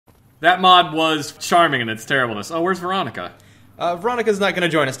That mod was charming in its terribleness. Oh, where's Veronica? Veronica's not going to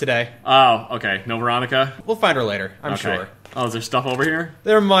join us today. Oh, okay. No Veronica? We'll find her later, I'm sure. Oh, is there stuff over here?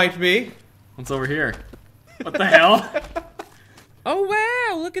 There might be. What's over here? What the hell? Oh,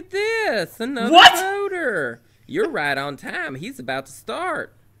 wow, look at this. Another What? voter. You're right on time. He's about to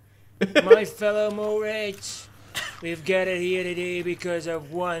start. My fellow morats, we've gathered here today because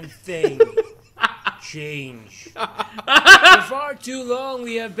of one thing. Change. For far too long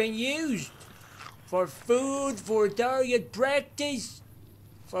we have been used. For food, for target practice.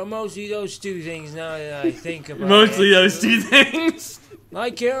 For mostly those two things now that I think about it. Mostly those two things. I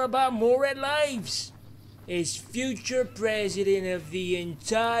care about morat lives. As future president of the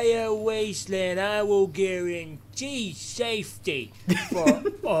entire wasteland, I will guarantee safety for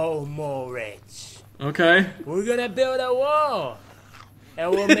all morats. Okay. We're gonna build a wall,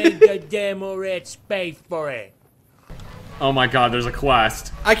 and we'll make the damn morats pay for it. Oh my god, there's a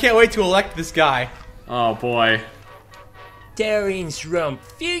quest. I can't wait to elect this guy. Oh boy. Terrence Rump,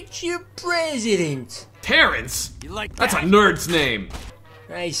 future president. Terrence? You like That's a nerd's name.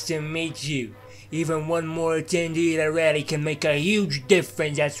 Nice to meet you. Even one more attendee at a rally can make a huge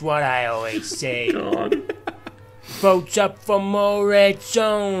difference, that's what I always say. God. Votes up for morats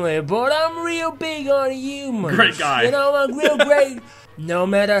only, but I'm real big on humans. Great guy. You know, I'm real great. No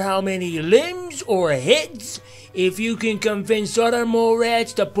matter how many limbs or heads, if you can convince other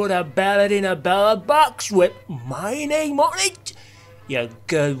morats to put a ballot in a ballot box with my name on it, you're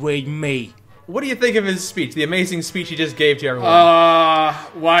good with me. What do you think of his speech, the amazing speech he just gave to everyone?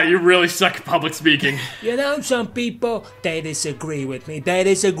 Wow, you really suck at public speaking. You know, some people, they disagree with me. They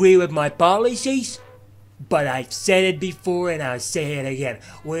disagree with my policies. But I've said it before and I'll say it again.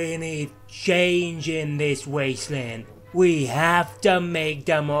 We need change in this wasteland. We have to make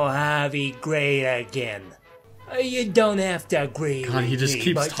the Mojave great again. You don't have to agree God, with he just me,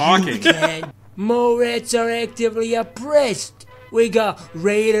 keeps but talking. You can. Morats are actively oppressed. We got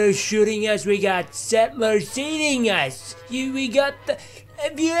raiders shooting us. We got settlers eating us.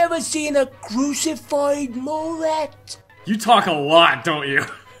 Have you ever seen a crucified morat? You talk a lot, don't you?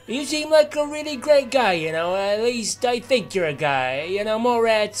 You seem like a really great guy, you know. At least I think you're a guy. You know,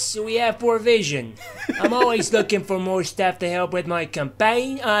 morats, we have poor vision. I'm always looking for more staff to help with my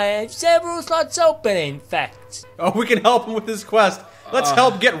campaign. I have several slots open, in fact. Oh, we can help him with his quest. Let's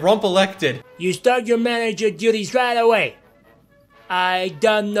help get Rump elected. You start your manager duties right away. I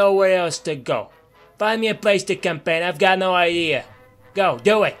don't know where else to go. Find me a place to campaign. I've got no idea. Go,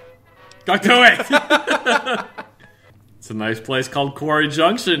 do it. Go do it. It's a nice place called Quarry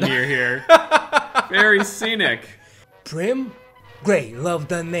Junction near here. Very scenic. Prim? Great, love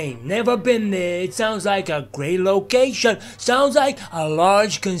the name. Never been there. It sounds like a great location. Sounds like a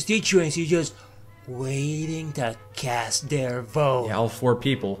large constituency just waiting to cast their vote. Yeah, all 4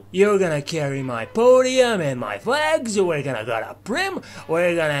 people. You're gonna carry my podium and my flags. We're gonna go to Prim.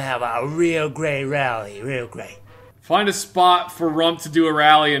 We're gonna have a real great rally. Real great. Find a spot for Rump to do a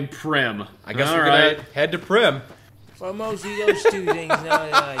rally in Prim. I guess All we're right. gonna head to Prim. For mostly those two things now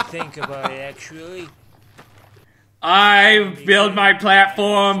that I think about it, actually. I build my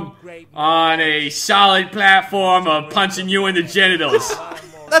platform on a solid platform of punching you in the genitals.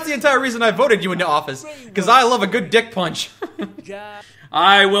 That's the entire reason I voted you into office. Because I love a good dick punch.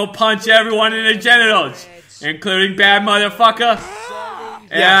 I will punch everyone in the genitals, including Bad Mothafucka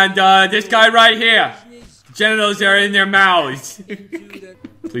and this guy right here. Genitals are in their mouths.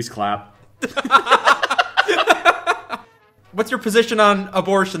 Please clap. What's your position on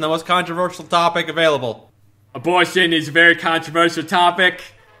abortion, the most controversial topic available? Abortion is a very controversial topic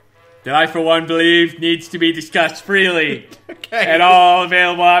that I, for one, believe needs to be discussed freely. Okay. At all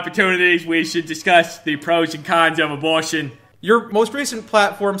available opportunities, we should discuss the pros and cons of abortion. Your most recent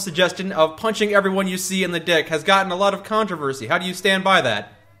platform suggestion of punching everyone you see in the dick has gotten a lot of controversy. How do you stand by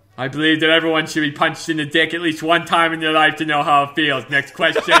that? I believe that everyone should be punched in the dick at least one time in their life to know how it feels. Next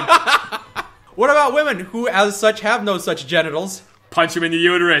question. What about women who, as such, have no such genitals? Punch him in the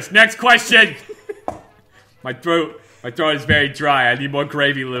uterus. Next question. My throat is very dry. I need more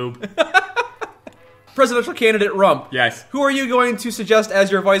gravy lube. Presidential candidate Rump. Yes. Who are you going to suggest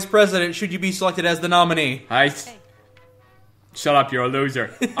as your vice president should you be selected as the nominee? Shut up, you're a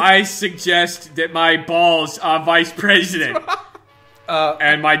loser. I suggest that my balls are vice president.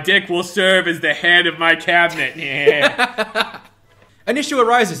 And my dick will serve as the head of my cabinet. Yeah. An issue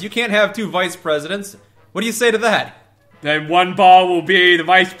arises. You can't have 2 vice presidents. What do you say to that? Then one ball will be the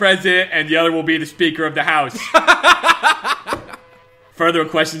vice president and the other will be the speaker of the house. Further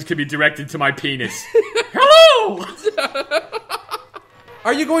questions can be directed to my penis. Hello!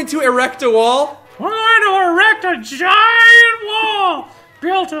 Are you going to erect a wall? We're going to erect a giant wall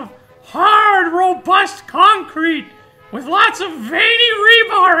built of hard, robust concrete with lots of veiny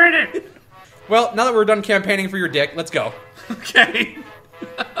rebar in it. Well, now that we're done campaigning for your dick, let's go. Okay.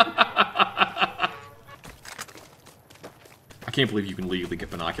 I can't believe you can legally get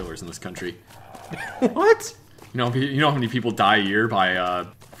binoculars in this country. What? You know how many people die a year by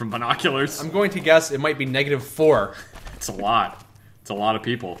from binoculars? I'm going to guess it might be -4. It's a lot. It's a lot of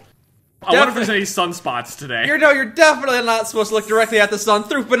people. I wonder if there's any sunspots today. You're definitely not supposed to look directly at the sun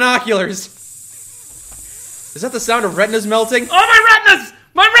through binoculars. Is that the sound of retinas melting? Oh, my retinas!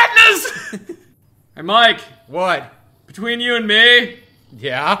 My retinas! Hey, Mike. What? Between you and me,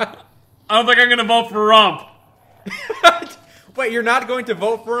 Yeah? I don't think I'm gonna vote for Rump. Wait, you're not going to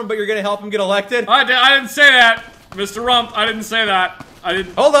vote for him, but you're going to help him get elected? I didn't say that, Mr. Rump. I didn't say that. I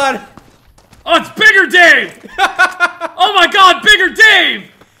didn't. Hold on. Oh, it's Bigger Dave! Oh my God, Bigger Dave!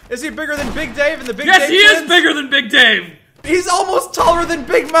 Is he bigger than Big Dave and the Big Yes, Dave he is twins? bigger than Big Dave. He's almost taller than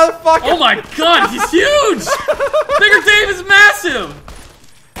Big Mothafucka! Oh my God, he's huge! Bigger Dave is massive.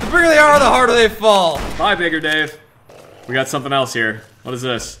 The bigger they are, the harder they fall. Bye, Bigger Dave. We got something else here. What is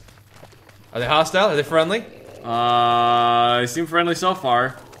this? Are they hostile? Are they friendly? They seem friendly so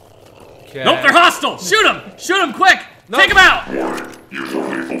far. Okay. Nope, they're hostile! Shoot him! Shoot him quick! Nope. Take him out! Use of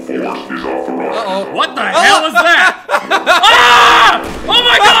lethal force is authorized. Uh-oh. What the hell was that? Ah! Oh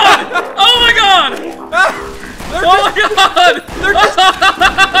my God! Oh my God! Oh my God!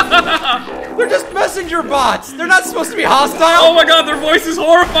 They're just messenger bots! They're not supposed to be hostile! Oh my God, their voice is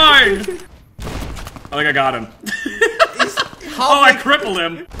horrifying! I think I got him. Oh, I crippled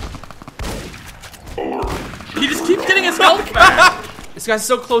him. He just keeps getting his health back. This guy's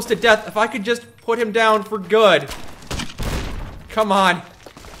so close to death. If I could just put him down for good. Come on.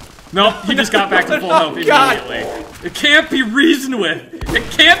 Nope, he just got back to full health immediately. It can't be reasoned with.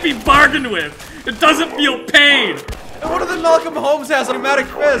 It can't be bargained with. It doesn't feel pain. And what if Malcolm Holmes has a pneumatic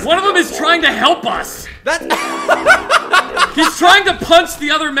fist? One of them is trying to help us. That He's trying to punch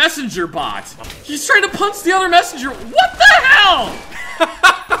the other messenger bot. He's trying to punch the other messenger. What the hell?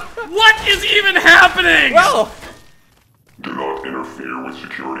 What is even happening? well, Do not interfere with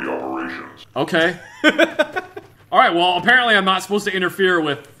security operations. Okay. Alright, well, apparently I'm not supposed to interfere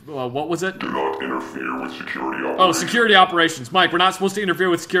with, what was it? Do not interfere with security operations. Oh, security operations. Mike, we're not supposed to interfere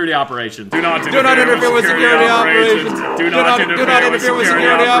with security operations. Do not interfere with security operations. Do not interfere with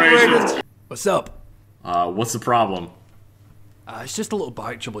security operations. What's up? What's the problem? It's just a little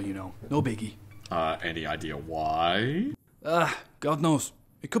bike trouble, you know. No biggie. Any idea why? God knows.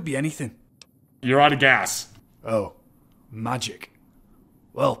 It could be anything. You're out of gas. Oh, magic.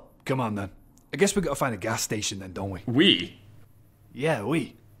 Well, come on then. I guess we gotta find a gas station then, don't we? Yeah,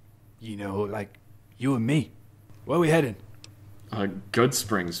 we. You know, like, you and me. Where are we heading? Good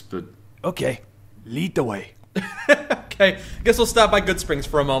Springs, but... Okay, lead the way. okay. Guess we'll stop by Good Springs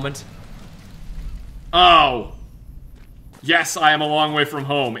for a moment. Oh! Yes, I Am a Long Way From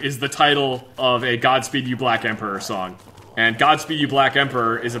Home is the title of a Godspeed You Black Emperor song. And Godspeed You Black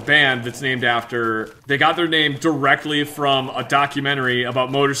Emperor is a band that's named after... They got their name directly from a documentary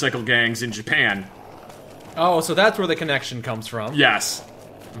about motorcycle gangs in Japan. Oh, so that's where the connection comes from. Yes.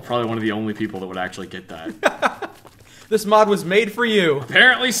 I'm probably one of the only people that would actually get that. This mod was made for you.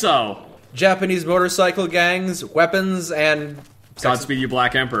 Apparently so. Japanese motorcycle gangs, weapons, and... Godspeed You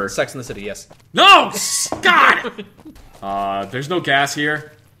Black Emperor. Sex in the City, yes. No! God! There's no gas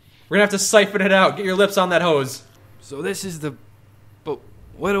here. We're gonna have to siphon it out. Get your lips on that hose. So this is the... But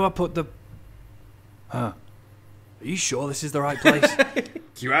where do I put the... Huh. Are you sure this is the right place?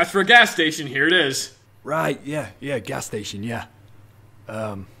 You asked for a gas station, here it is. Right, yeah, gas station, yeah.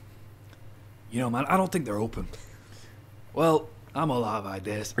 You know, man, I don't think they're open. Well, I'm all out of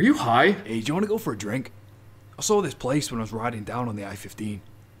ideas. Are you high? Hey, do you want to go for a drink? I saw this place when I was riding down on the I-15.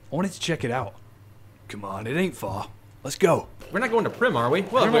 I wanted to check it out. Come on, it ain't far. Let's go. We're not going to Prim, are we?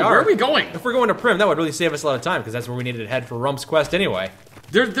 Well, I don't know, where are we going? If we're going to Prim, that would really save us a lot of time, because that's where we needed to head for Rump's quest anyway.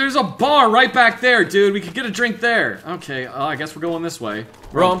 There's a bar right back there, dude. We could get a drink there. Okay, I guess we're going this way.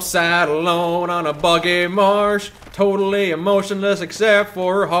 Rump sat alone on a buggy marsh, totally emotionless except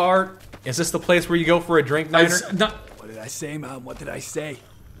for her heart. Is this the place where you go for a drink, Niner? What did I say, man? What did I say?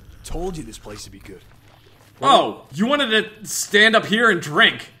 Told you this place would be good. Oh, you wanted to stand up here and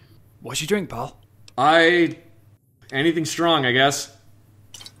drink. What's your drink, pal? Anything strong, I guess.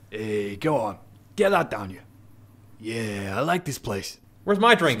 Hey, go on. Get that down you. Yeah, I like this place. Where's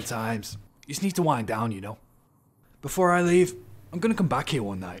my drink? Sometimes. You just need to wind down, you know. Before I leave, I'm gonna come back here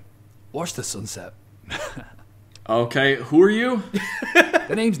one night. Watch the sunset. Okay, who are you?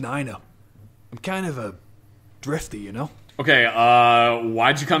 The name's Niner. I'm kind of a drifter, you know? Okay,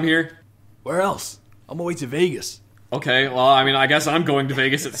 why'd you come here? Where else? On my way to Vegas. Okay, well, I mean, I guess I'm going to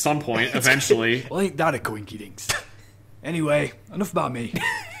Vegas at some point, eventually. Well, ain't that a coinkydinks? Anyway, enough about me.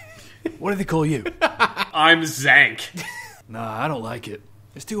 What do they call you? I'm Zank. Nah, I don't like it.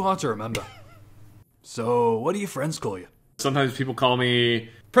 It's too hard to remember. So, what do your friends call you? Sometimes people call me...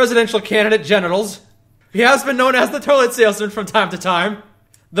 Presidential candidate Genitals. He has been known as the toilet salesman from time to time.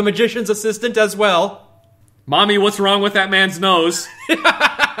 The magician's assistant as well. Mommy, what's wrong with that man's nose?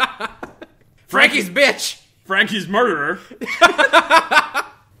 Frankie's bitch. Frankie's murderer.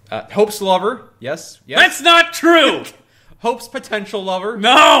 Hope's lover. Yes. That's not true! Hope's potential lover.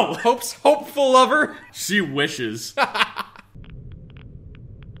 No! Hope's hopeful lover. She wishes.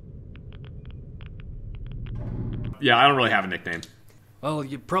 Yeah, I don't really have a nickname. Well,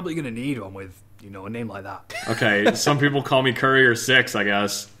 you're probably gonna need one with, a name like that. Okay, some people call me Courier 6, I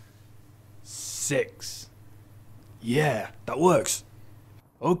guess. 6. Yeah, that works.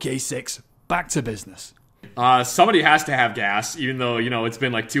 Okay, 6. Back to business. Somebody has to have gas, even though, it's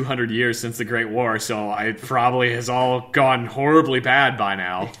been like 200 years since the Great War, so it probably has all gone horribly bad by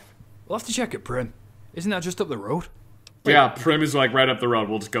now. We'll have to check at Prim. Isn't that just up the road? Yeah, Prim is like right up the road.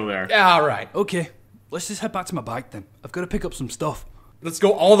 We'll just go there. Yeah, alright. Okay, let's just head back to my bike then. I've got to pick up some stuff. Let's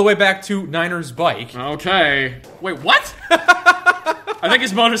go all the way back to Niner's bike. Okay. Wait, what? I think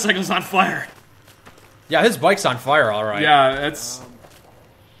his motorcycle's on fire. Yeah, his bike's on fire, alright. Yeah, it's...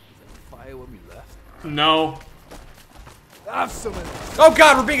 Fire when we left. No. Oh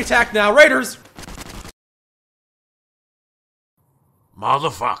god, we're being attacked now. Raiders!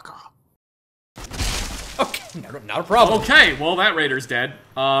 Mothafucka. Okay, not a problem. Okay, well, that Raider's dead.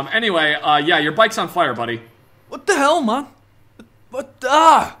 Anyway, yeah, your bike's on fire, buddy. What the hell, man? What?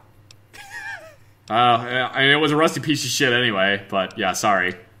 I mean, it was a rusty piece of shit anyway, but yeah,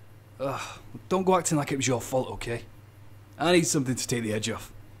 sorry. Don't go acting like it was your fault, okay? I need something to take the edge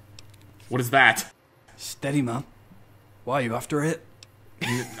off. What is that? Steady, man. Why are you after it?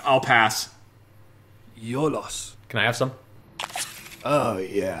 I'll pass. Your loss. Can I have some? Oh,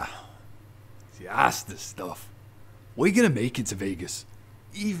 yeah. See, that's the stuff. We're gonna make it to Vegas,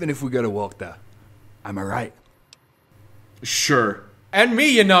 even if we gotta walk there. Am I right? Sure. And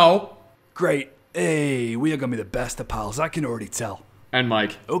me, Great. Hey, we are gonna be the best of pals, I can already tell. And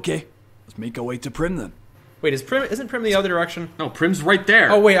Mike. Okay, let's make our way to Prim then. Wait, isn't Prim the other direction? No, Prim's right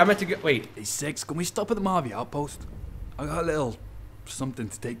there. Oh, wait, I meant to go. Wait. Hey, 6, can we stop at the Mojave outpost? I got a little something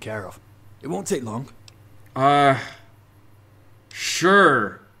to take care of. It won't take long.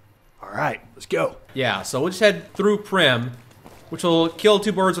 Sure. Alright, let's go. Yeah, so we'll just head through Prim, which will kill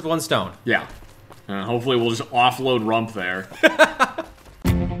 2 birds with 1 stone. Yeah. And hopefully we'll just offload Rump there.